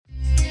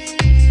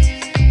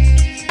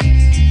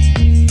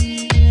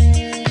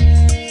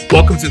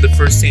Welcome to the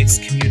First Saints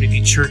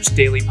Community Church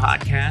Daily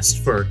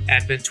Podcast for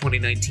Advent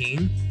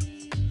 2019.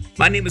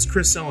 My name is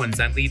Chris Owens.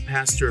 I'm lead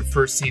pastor of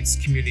First Saints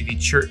Community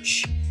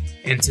Church.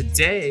 And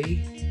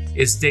today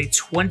is day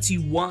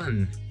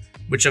 21,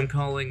 which I'm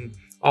calling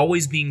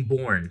Always Being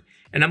Born.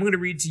 And I'm going to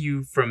read to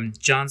you from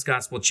John's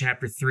Gospel,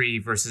 chapter 3,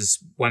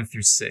 verses 1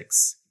 through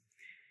 6.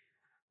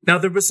 Now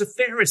there was a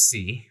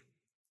Pharisee,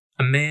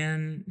 a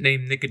man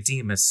named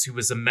Nicodemus, who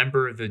was a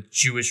member of the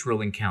Jewish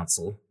ruling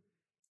council.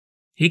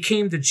 He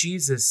came to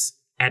Jesus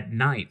at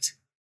night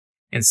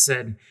and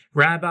said,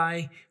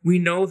 "Rabbi, we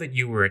know that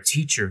you are a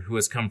teacher who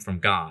has come from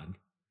God,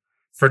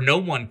 for no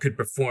one could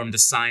perform the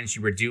signs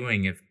you are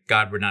doing if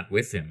God were not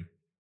with him."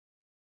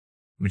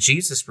 But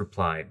Jesus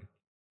replied,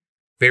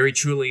 "Very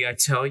truly I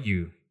tell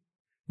you,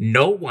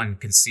 no one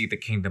can see the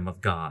kingdom of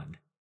God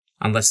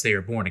unless they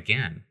are born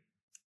again."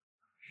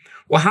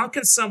 "Well, how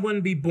can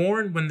someone be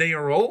born when they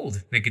are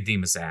old?"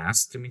 Nicodemus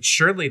asked.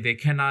 Surely they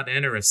cannot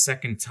enter a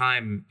second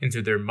time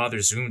into their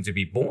mother's womb to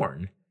be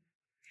born."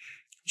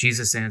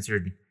 Jesus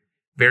answered,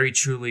 "Very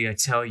truly I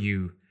tell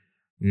you,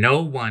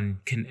 no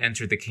one can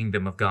enter the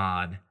kingdom of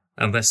God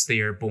unless they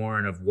are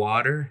born of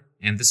water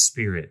and the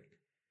Spirit.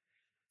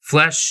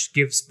 Flesh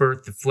gives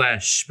birth to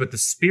flesh, but the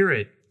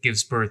Spirit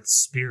gives birth to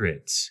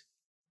spirit."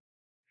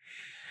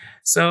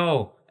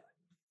 So,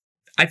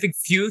 I think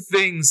few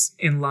things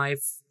in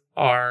life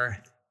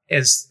are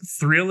as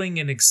thrilling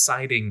and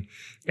exciting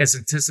as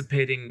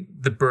anticipating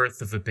the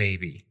birth of a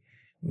baby.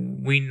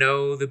 We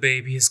know the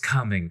baby is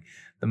coming.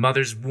 The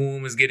mother's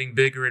womb is getting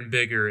bigger and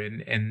bigger,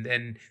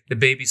 and the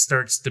baby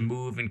starts to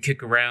move and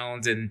kick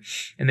around, and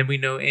then we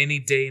know any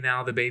day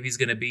now the baby's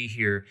going to be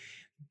here.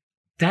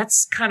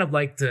 That's kind of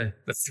like the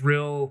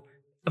thrill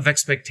of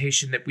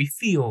expectation that we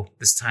feel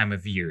this time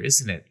of year,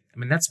 isn't it?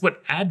 That's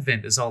what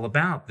Advent is all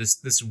about,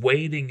 this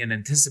waiting and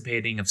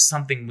anticipating of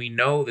something we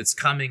know that's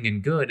coming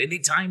and good. Any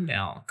time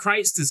now,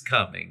 Christ is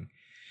coming.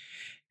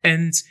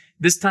 And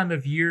this time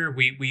of year,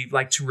 we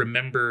like to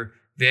remember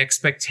the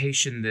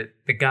expectation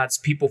that God's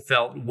people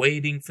felt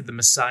waiting for the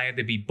Messiah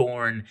to be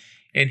born.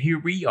 And here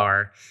we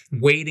are,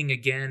 waiting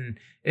again.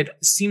 It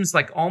seems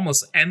like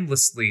almost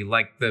endlessly,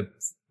 like the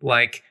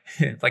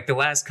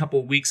last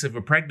couple of weeks of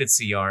a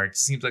pregnancy are. It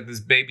seems like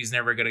this baby's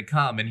never going to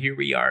come. And here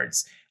we are.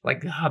 It's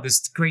like,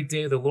 this great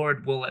day of the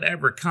Lord, will it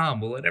ever come?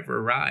 Will it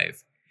ever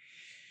arrive?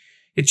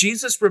 Yet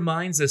Jesus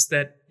reminds us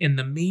that in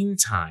the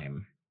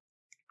meantime,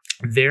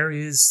 there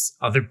is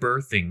other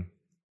birthing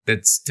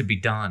that's to be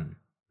done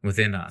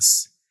within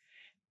us.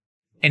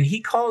 And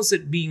he calls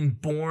it being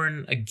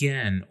born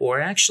again,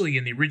 or actually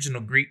in the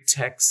original Greek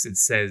text, it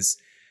says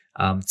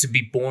to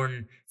be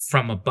born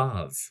from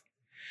above.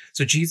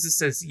 So Jesus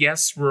says,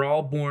 yes, we're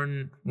all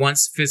born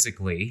once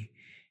physically,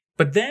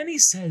 but then he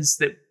says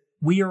that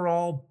we are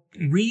all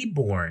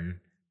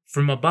reborn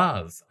from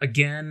above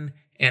again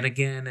and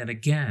again and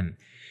again.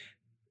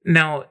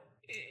 Now,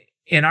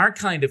 in our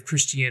kind of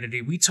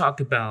Christianity, we talk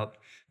about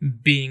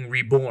being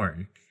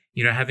reborn,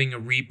 having a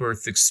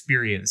rebirth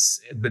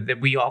experience, but that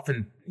we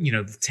often,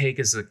 take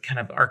as a kind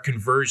of our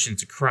conversion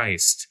to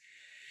Christ.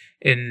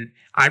 And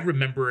I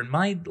remember in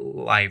my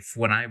life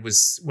when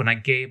I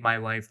gave my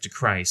life to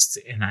Christ,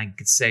 and I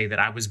could say that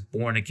I was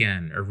born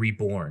again or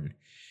reborn.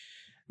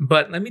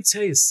 But let me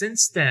tell you,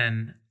 since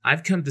then,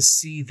 I've come to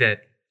see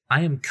that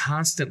I am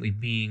constantly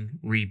being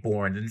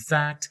reborn. In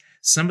fact,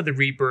 some of the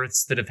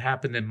rebirths that have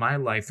happened in my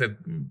life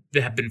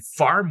have been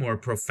far more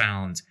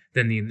profound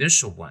than the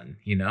initial one.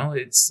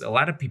 It's a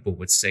lot of people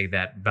would say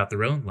that about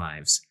their own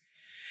lives.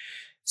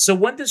 So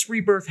when does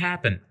rebirth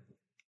happen?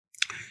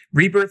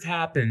 Rebirth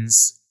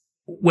happens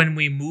when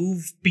we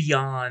move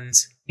beyond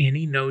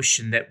any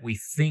notion that we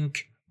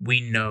think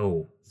we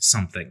know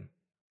something.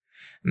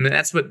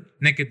 That's what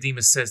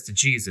Nicodemus says to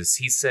Jesus.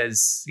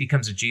 He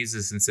comes to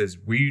Jesus and says,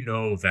 "We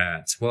know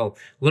that." Well,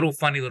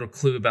 funny little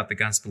clue about the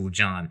Gospel of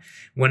John.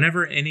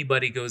 Whenever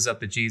anybody goes up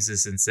to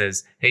Jesus and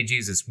says, "Hey,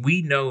 Jesus,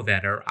 we know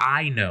that," or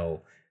 "I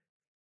know,"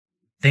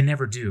 they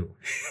never do.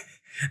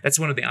 That's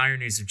one of the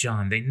ironies of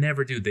John. They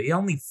never do. They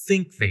only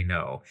think they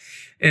know.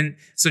 And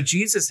so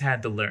Jesus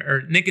had to learn,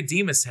 or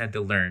Nicodemus had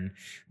to learn,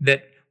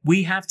 that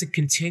we have to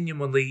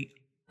continually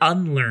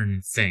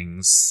unlearn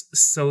things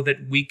so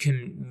that we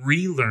can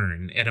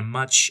relearn at a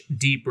much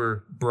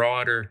deeper,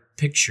 broader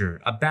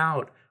picture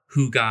about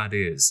who God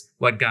is,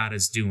 what God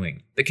is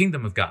doing, the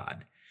kingdom of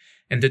God,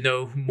 and to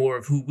know more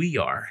of who we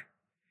are.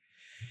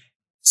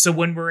 So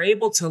when we're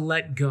able to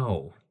let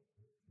go,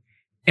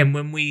 and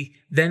when we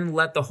then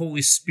let the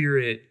Holy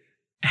Spirit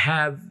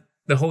have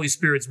the Holy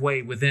Spirit's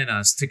way within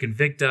us to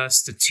convict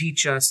us, to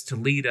teach us, to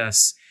lead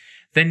us,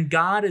 then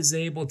God is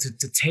able to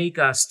take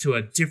us to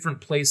a different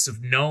place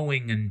of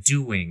knowing and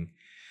doing,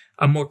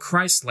 a more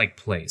Christ-like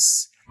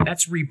place.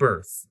 That's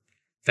rebirth.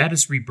 That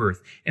is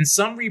rebirth. And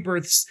some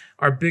rebirths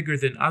are bigger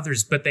than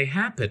others, but they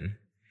happen.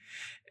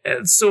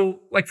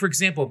 So, for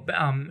example,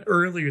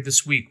 earlier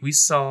this week, we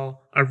saw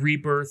a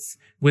rebirth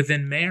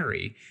within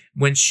Mary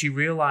when she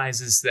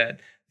realizes that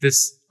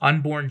this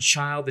unborn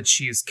child that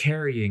she is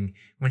carrying,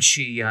 when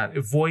she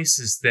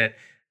voices that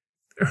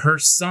her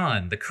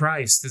son, the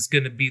Christ, is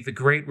going to be the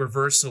great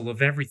reversal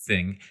of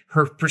everything.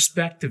 Her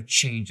perspective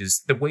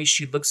changes. The way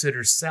she looks at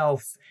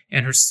herself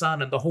and her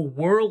son and the whole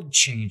world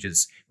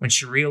changes when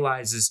she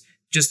realizes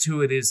just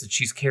who it is that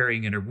she's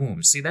carrying in her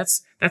womb. See,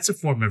 that's a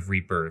form of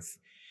rebirth.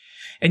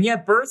 And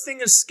yet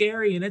birthing is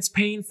scary and it's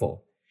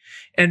painful.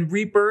 And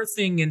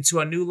rebirthing into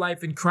a new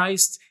life in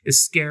Christ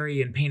is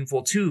scary and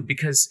painful too,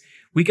 because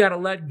we got to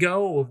let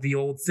go of the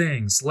old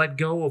things, let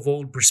go of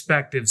old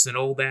perspectives and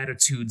old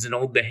attitudes and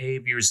old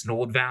behaviors and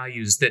old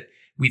values that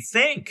we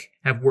think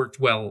have worked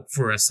well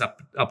for us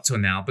up till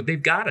now, but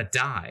they've got to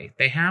die.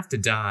 They have to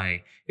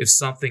die if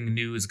something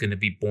new is going to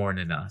be born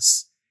in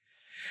us.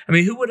 I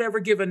mean, who would ever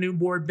give a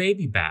newborn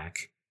baby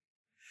back?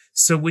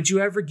 So would you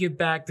ever give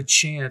back the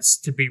chance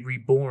to be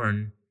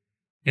reborn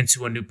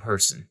into a new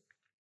person?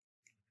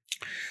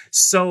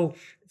 So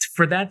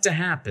for that to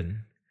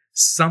happen,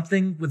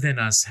 something within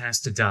us has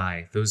to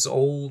die. Those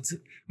old,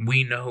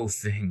 we know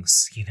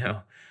things,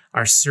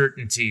 our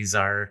certainties,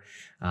 the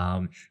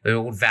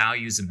old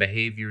values and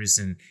behaviors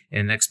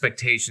and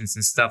expectations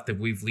and stuff that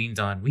we've leaned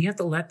on. We have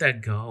to let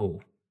that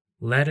go.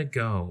 Let it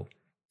go.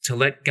 To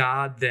let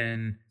God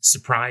then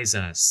surprise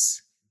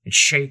us and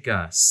shake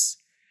us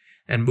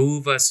and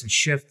move us and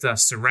shift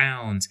us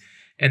around.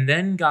 And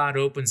then God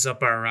opens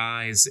up our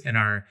eyes and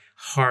our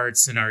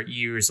hearts and our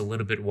ears a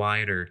little bit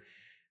wider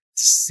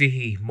to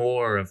see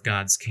more of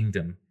God's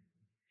kingdom.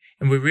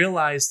 And we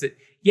realize that,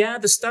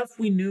 the stuff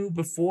we knew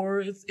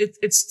before,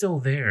 it's still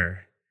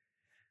there,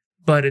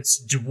 but it's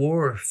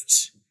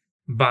dwarfed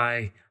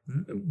by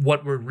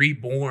what we're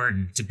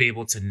reborn to be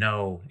able to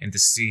know and to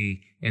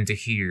see and to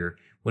hear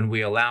when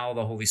we allow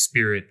the Holy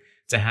Spirit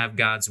to have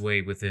God's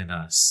way within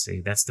us.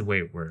 See, that's the way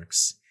it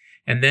works.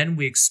 And then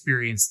we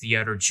experience the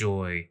utter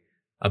joy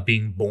of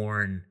being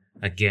born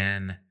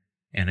again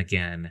and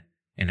again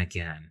and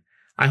again.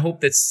 I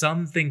hope that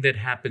something that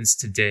happens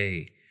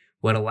today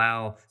would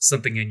allow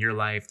something in your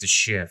life to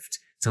shift,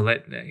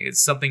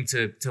 it's something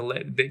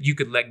that you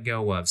could let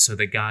go of so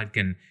that God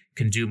can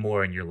do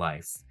more in your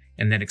life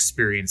and then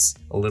experience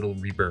a little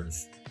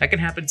rebirth. That can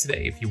happen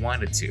today if you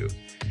wanted to.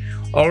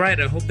 All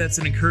right, I hope that's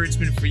an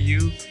encouragement for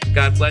you.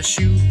 God bless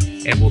you,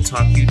 and we'll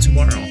talk to you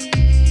tomorrow.